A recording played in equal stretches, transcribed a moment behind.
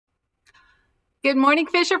Good morning,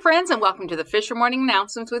 Fisher friends, and welcome to the Fisher Morning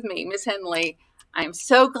Announcements with me, Miss Henley. I am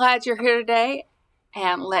so glad you're here today,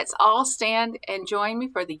 and let's all stand and join me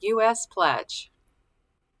for the U.S. Pledge.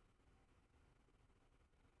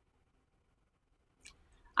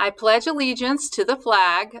 I pledge allegiance to the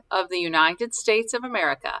flag of the United States of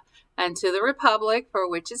America and to the republic for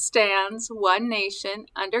which it stands, one nation,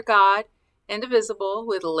 under God, indivisible,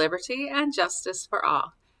 with liberty and justice for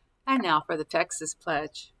all. And now for the Texas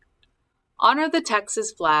Pledge. Honor the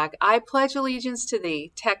Texas flag. I pledge allegiance to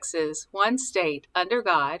thee, Texas, one state, under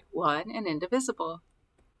God, one and indivisible.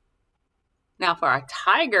 Now for our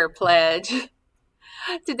Tiger Pledge.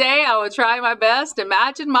 Today I will try my best,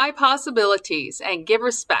 imagine my possibilities, and give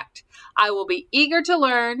respect. I will be eager to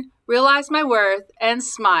learn, realize my worth, and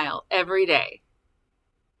smile every day.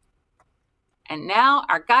 And now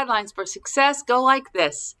our guidelines for success go like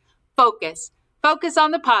this. Focus. Focus on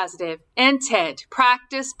the positive. Intent.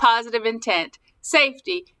 Practice positive intent.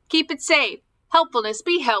 Safety. Keep it safe. Helpfulness.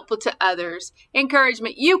 Be helpful to others.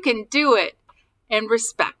 Encouragement. You can do it. And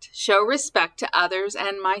respect. Show respect to others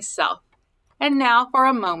and myself. And now for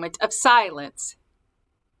a moment of silence.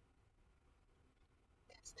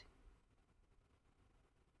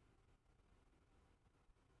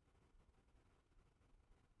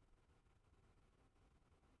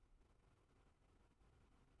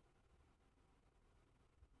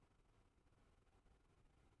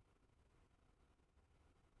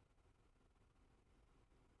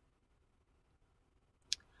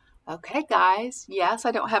 Okay, guys, yes,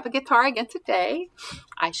 I don't have a guitar again today.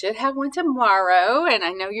 I should have one tomorrow, and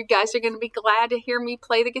I know you guys are going to be glad to hear me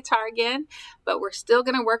play the guitar again, but we're still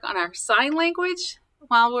going to work on our sign language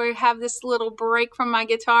while we have this little break from my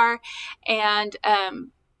guitar, and I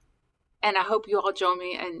hope you all join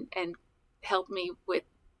me and help me with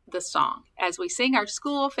the song as we sing our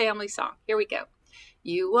school family song. Here we go.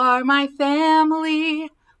 You are my family,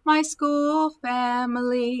 my school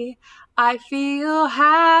family. I feel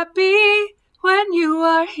happy when you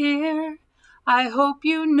are here. I hope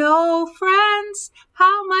you know, friends,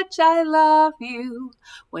 how much I love you.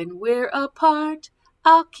 When we're apart,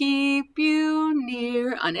 I'll keep you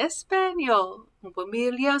near. En español,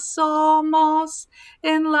 familia somos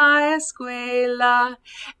en la escuela.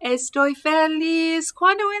 Estoy feliz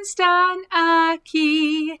cuando están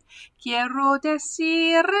aquí. Quiero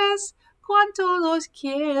decirles cuánto los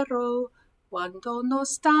quiero. Cuando no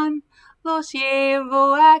están, los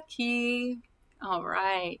llevo aquí. All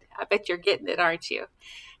right. I bet you're getting it, aren't you?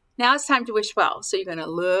 Now it's time to wish well. So you're going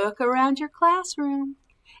to look around your classroom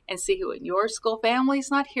and see who in your school family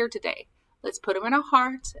is not here today. Let's put them in our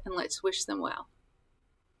hearts and let's wish them well.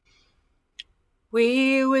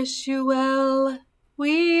 We wish you well.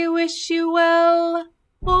 We wish you well.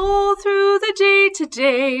 All through the day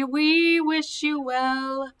today, we wish you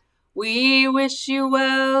well. We wish you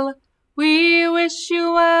well. We wish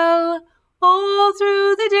you well. All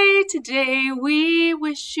through the day today, we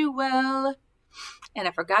wish you well. And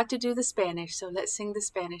I forgot to do the Spanish, so let's sing the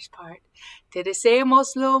Spanish part. Te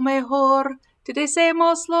deseamos lo mejor. Te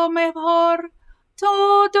deseamos lo mejor.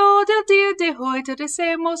 Todo del día de hoy, te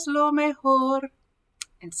deseamos lo mejor.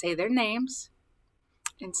 And say their names.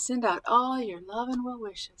 And send out all your love and well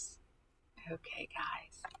wishes. Okay,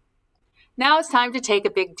 guys. Now it's time to take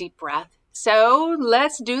a big deep breath. So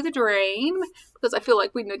let's do the drain because I feel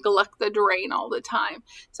like we neglect the drain all the time.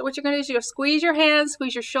 So what you're going to do is you're going to squeeze your hands,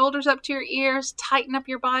 squeeze your shoulders up to your ears, tighten up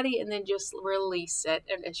your body, and then just release it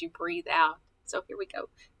and as you breathe out. So here we go.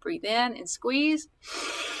 Breathe in and squeeze.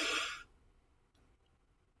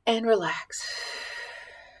 And relax.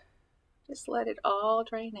 Just let it all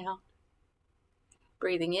drain out.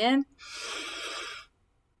 Breathing in.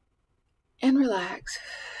 And relax.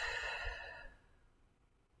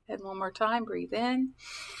 And one more time, breathe in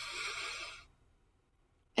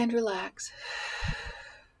and relax.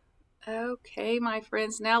 Okay, my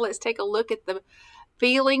friends, now let's take a look at the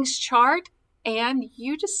feelings chart and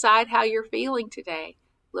you decide how you're feeling today.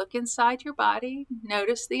 Look inside your body,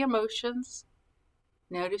 notice the emotions,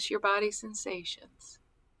 notice your body sensations.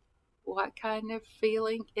 What kind of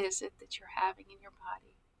feeling is it that you're having in your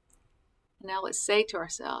body? Now let's say to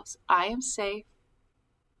ourselves, I am safe.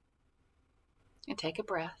 And take a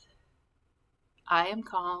breath. I am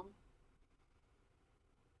calm.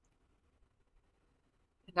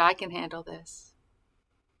 And I can handle this.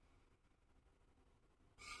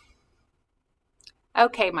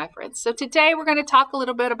 Okay, my friends. So today we're going to talk a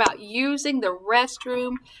little bit about using the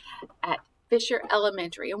restroom at Fisher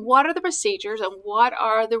Elementary. And what are the procedures and what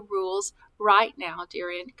are the rules right now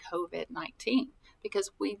during COVID-19? Because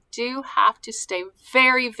we do have to stay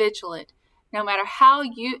very vigilant no matter how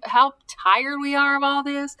tired we are of all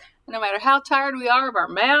this, no matter how tired we are of our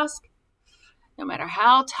mask, no matter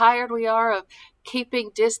how tired we are of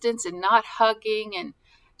keeping distance and not hugging and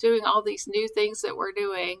doing all these new things that we're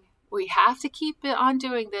doing, we have to keep on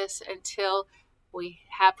doing this until we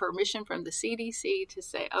have permission from the CDC to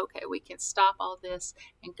say, okay, we can stop all this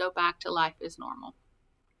and go back to life as normal.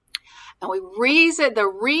 And the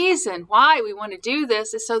reason why we want to do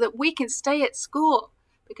this is so that we can stay at school.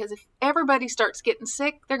 Because if everybody starts getting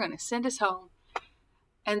sick, they're going to send us home.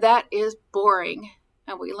 And that is boring.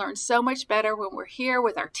 And we learn so much better when we're here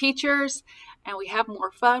with our teachers, and we have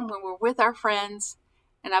more fun when we're with our friends.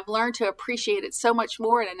 And I've learned to appreciate it so much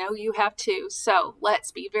more, and I know you have too. So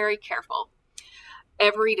let's be very careful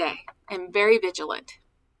every day and very vigilant.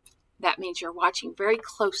 That means you're watching very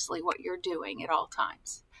closely what you're doing at all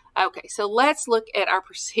times. Okay, so let's look at our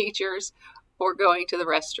procedures for going to the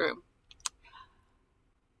restroom.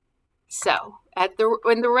 So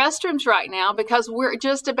in the restrooms right now, because we're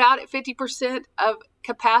just about at 50% of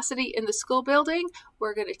capacity in the school building,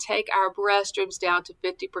 we're going to take our restrooms down to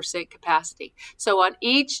 50% capacity. So on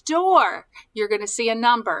each door, you're going to see a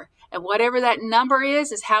number. And whatever that number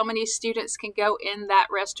is how many students can go in that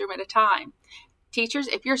restroom at a time. Teachers,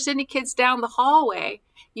 if you're sending kids down the hallway,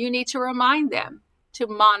 you need to remind them to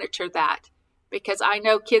monitor that. Because I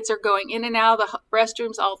know kids are going in and out of the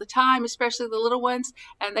restrooms all the time, especially the little ones,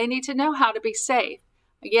 and they need to know how to be safe.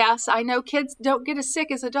 Yes, I know kids don't get as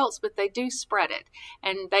sick as adults, but they do spread it.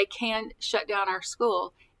 And they can shut down our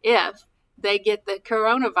school if they get the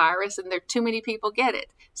coronavirus and there too many people get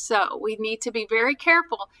it. So we need to be very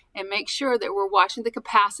careful and make sure that we're watching the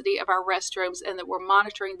capacity of our restrooms and that we're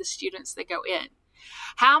monitoring the students that go in.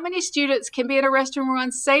 How many students can be in a restroom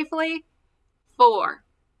run safely? 4.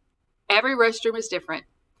 Every restroom is different.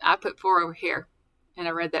 I put 4 over here, and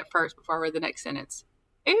I read that first before I read the next sentence.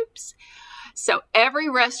 Oops. So every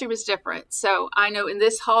restroom is different. So I know in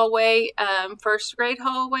this hallway, first grade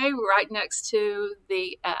hallway, right next to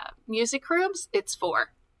the music rooms, it's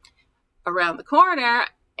 4. Around the corner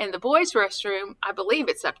in the boys' restroom, I believe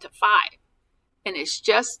it's up to 5. And it's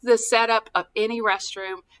just the setup of any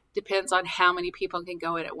restroom depends on how many people can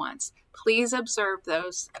go in at once. Please observe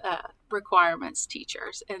those requirements,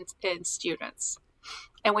 teachers and students.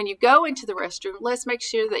 And when you go into the restroom, let's make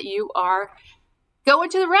sure that you are going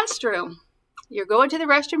to the restroom. You're going to the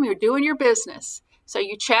restroom, you're doing your business. So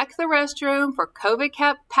you check the restroom for COVID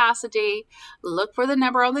capacity, look for the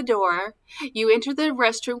number on the door. You enter the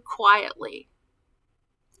restroom quietly.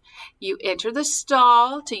 You enter the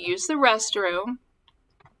stall to use the restroom.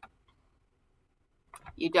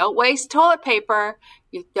 You don't waste toilet paper.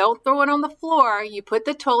 You don't throw it on the floor. You put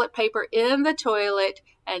the toilet paper in the toilet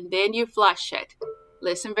and then you flush it.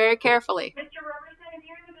 Listen very carefully. Mr. Robertson, if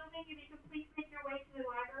you're in the building, you need to please make your way to the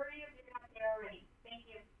library if you're not there already.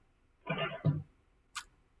 Thank you.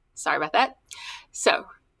 Sorry about that. So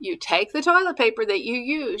you take the toilet paper that you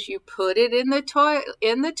use, you put it in the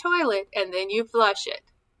toilet, and then you flush it.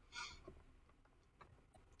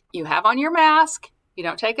 You have on your mask. You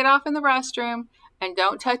don't take it off in the restroom. And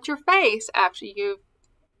don't touch your face after you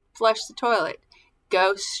flush the toilet.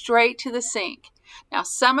 Go straight to the sink. Now,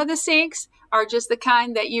 some of the sinks are just the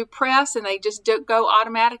kind that you press and they just don't go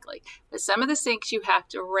automatically. But some of the sinks, you have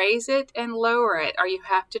to raise it and lower it, or you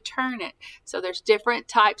have to turn it. So there's different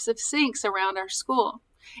types of sinks around our school.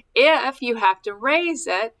 If you have to raise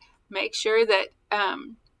it, make sure that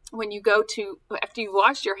when you go to, after you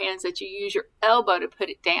wash your hands, that you use your elbow to put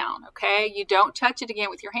it down, okay? You don't touch it again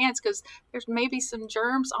with your hands because there's maybe some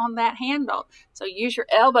germs on that handle. So use your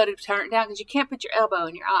elbow to turn it down because you can't put your elbow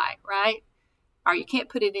in your eye, right? Or you can't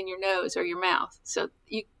put it in your nose or your mouth. So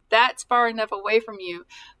that's far enough away from you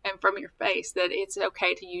and from your face that it's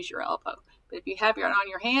okay to use your elbow. But if you have it on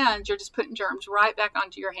your hands, you're just putting germs right back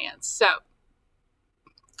onto your hands. So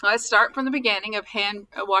let's start from the beginning of hand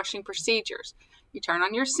washing procedures. You turn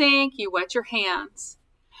on your sink, you wet your hands.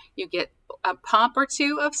 You get a pump or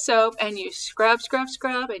 2 of soap and you scrub, scrub,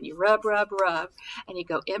 scrub, and you rub, rub, rub. And you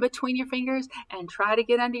go in between your fingers and try to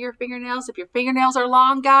get under your fingernails. If your fingernails are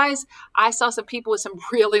long, guys, I saw some people with some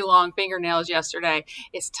really long fingernails yesterday.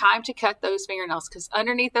 It's time to cut those fingernails because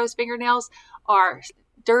underneath those fingernails are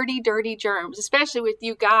dirty, dirty germs, especially with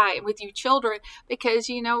you children, because,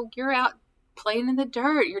 you're out playing in the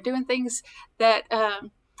dirt. You're doing things that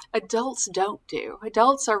adults don't do.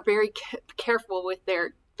 Adults are very careful with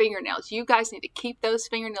their fingernails. You guys need to keep those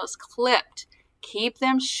fingernails clipped. Keep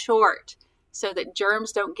them short so that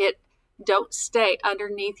germs don't stay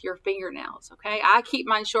underneath your fingernails, okay? I keep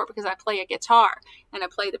mine short because I play a guitar and I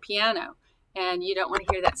play the piano and you don't want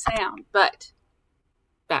to hear that sound. But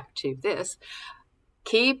back to this.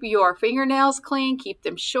 Keep your fingernails clean, keep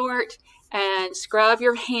them short, and scrub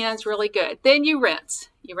your hands really good. Then you rinse.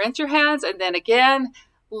 You rinse your hands, and then again,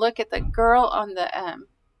 look at the girl on the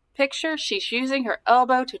picture. She's using her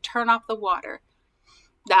elbow to turn off the water.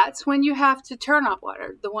 That's when you have to turn off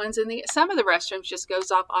water. The ones in some of the restrooms just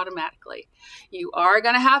goes off automatically. You are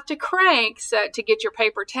going to have to crank to get your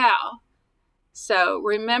paper towel. So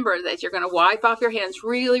remember that you're going to wipe off your hands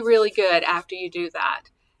really, really good after you do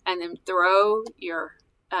that. And then throw your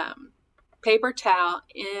paper towel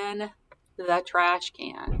in the trash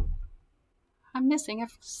can. I'm missing a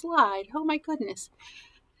slide. Oh my goodness.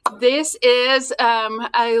 This is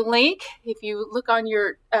a link. If you look on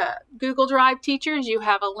your Google Drive, teachers, you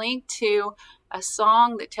have a link to a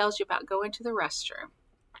song that tells you about going to the restroom.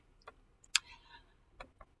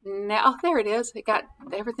 Now, there it is.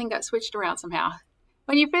 Everything got switched around somehow.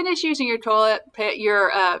 When you finish using your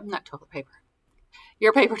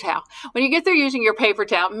your paper towel. When you get through using your paper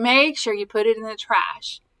towel, make sure you put it in the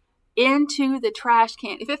trash. Into the trash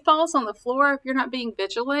can. If it falls on the floor, if you're not being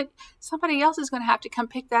vigilant, somebody else is going to have to come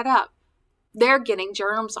pick that up. They're getting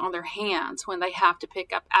germs on their hands when they have to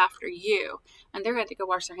pick up after you, and they're going to go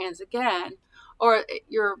wash their hands again. Or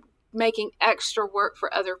you're making extra work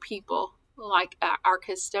for other people, like our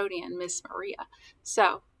custodian, Miss Maria.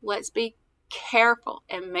 So let's be careful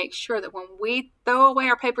and make sure that when we throw away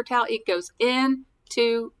our paper towel, it goes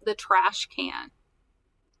into the trash can.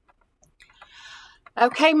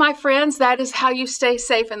 Okay, my friends, that is how you stay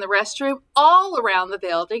safe in the restroom, all around the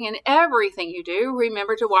building, and everything you do.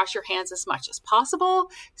 Remember to wash your hands as much as possible.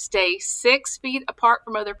 Stay 6 feet apart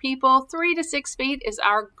from other people. 3 to 6 feet is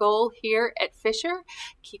our goal here at Fisher.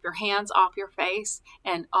 Keep your hands off your face,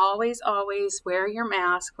 and always, always wear your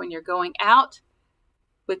mask when you're going out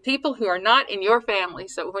with people who are not in your family.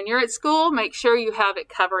 So when you're at school, make sure you have it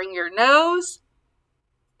covering your nose.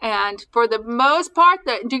 And for the most part,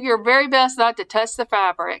 do your very best not to touch the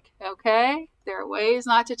fabric, okay? There are ways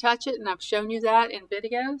not to touch it, and I've shown you that in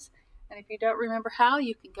videos. And if you don't remember how,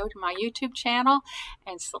 you can go to my YouTube channel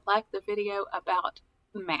and select the video about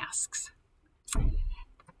masks.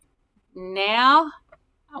 Now,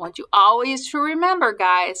 I want you always to remember,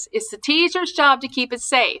 guys, it's the teacher's job to keep it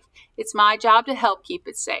safe. It's my job to help keep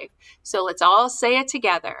it safe. So let's all say it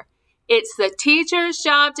together. It's the teacher's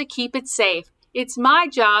job to keep it safe. It's my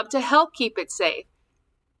job to help keep it safe.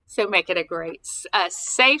 So make it a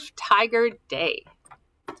safe Tiger Day.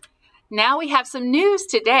 Now we have some news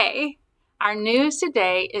today. Our news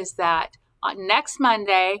today is that on next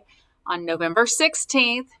Monday, on November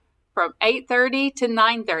 16th, from 8:30 to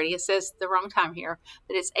 9:30, it says the wrong time here,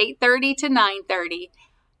 but it's 8:30 to 9:30.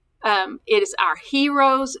 It is our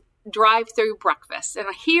Heroes Drive-Through Breakfast. And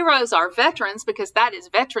our heroes are veterans, because that is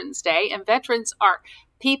Veterans Day, and veterans are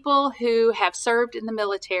people who have served in the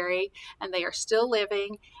military and they are still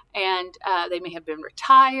living, and they may have been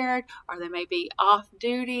retired or they may be off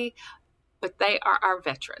duty, but they are our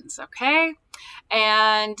veterans, okay?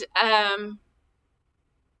 And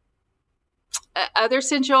other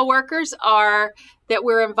essential workers that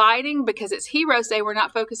we're inviting, because it's Heroes Day. We're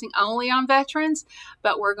not focusing only on veterans,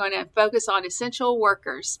 but we're going to focus on essential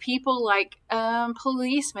workers, people like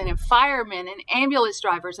policemen and firemen and ambulance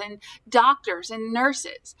drivers and doctors and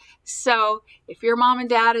nurses. So if your mom and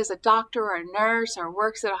dad is a doctor or a nurse or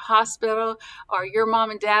works at a hospital, or your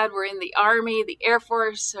mom and dad were in the Army, the Air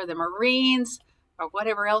Force, or the Marines, or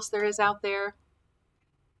whatever else there is out there,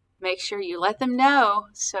 make sure you let them know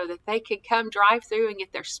so that they can come drive through and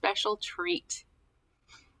get their special treat.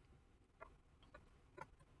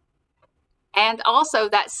 And also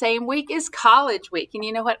that same week is College Week. And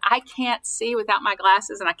you know what? I can't see without my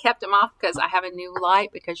glasses, and I kept them off because I have a new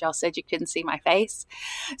light, because y'all said you couldn't see my face.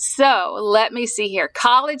 So let me see here.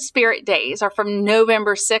 College Spirit Days are from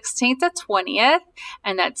November 16th to 20th.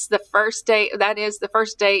 And that's the first day. The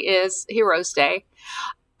first day is Heroes Day.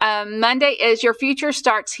 Monday is Your Future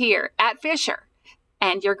Starts Here at Fisher,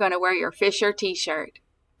 and you're going to wear your Fisher t-shirt.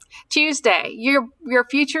 Tuesday, your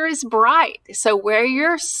future is bright, so wear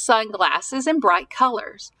your sunglasses in bright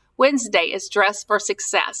colors. Wednesday is Dress for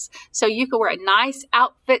Success, so you can wear a nice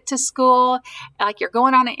outfit to school like you're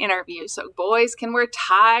going on an interview. So boys can wear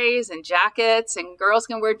ties and jackets, and girls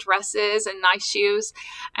can wear dresses and nice shoes,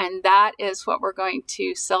 and that is what we're going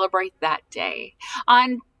to celebrate that day.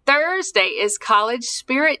 On Thursday is College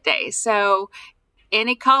Spirit Day, so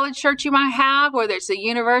any college shirt you might have, whether it's the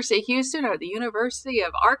University of Houston or the University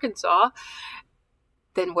of Arkansas,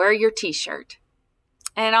 then wear your t-shirt.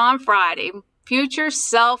 And on Friday, Future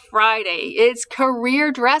Self Friday, it's Career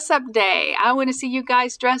Dress Up Day. I want to see you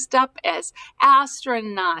guys dressed up as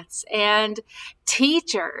astronauts and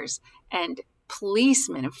teachers and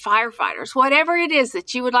policemen and firefighters. Whatever it is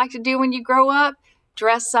that you would like to do when you grow up,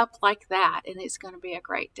 dress up like that, and it's going to be a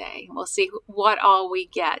great day. We'll see what all we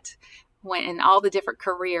get in all the different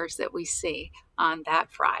careers that we see on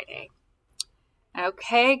that Friday.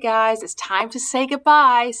 Okay, guys, it's time to say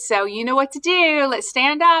goodbye. So you know what to do. Let's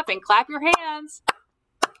stand up and clap your hands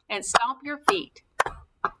and stomp your feet.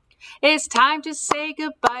 It's time to say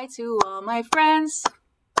goodbye to all my friends.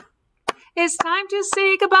 It's time to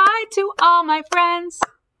say goodbye to all my friends.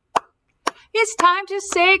 It's time to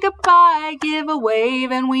say goodbye. Give a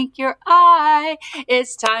wave and wink your eye.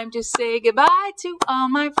 It's time to say goodbye to all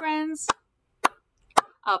my friends.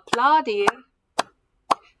 Applaudir.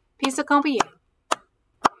 Piso con pie.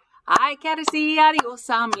 I quiero decir adiós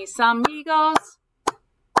a mis amigos.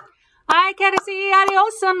 I quiero decir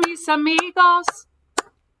adiós a mis amigos.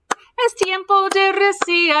 Es tiempo de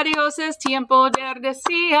decir adiós, es tiempo de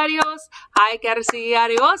decir adiós. I quiero decir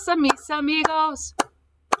adiós a mis amigos.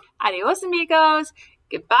 Adiós, amigos.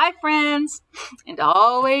 Goodbye, friends. And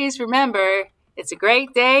always remember, it's a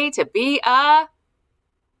great day to be a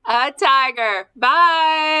tiger.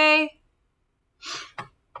 Bye.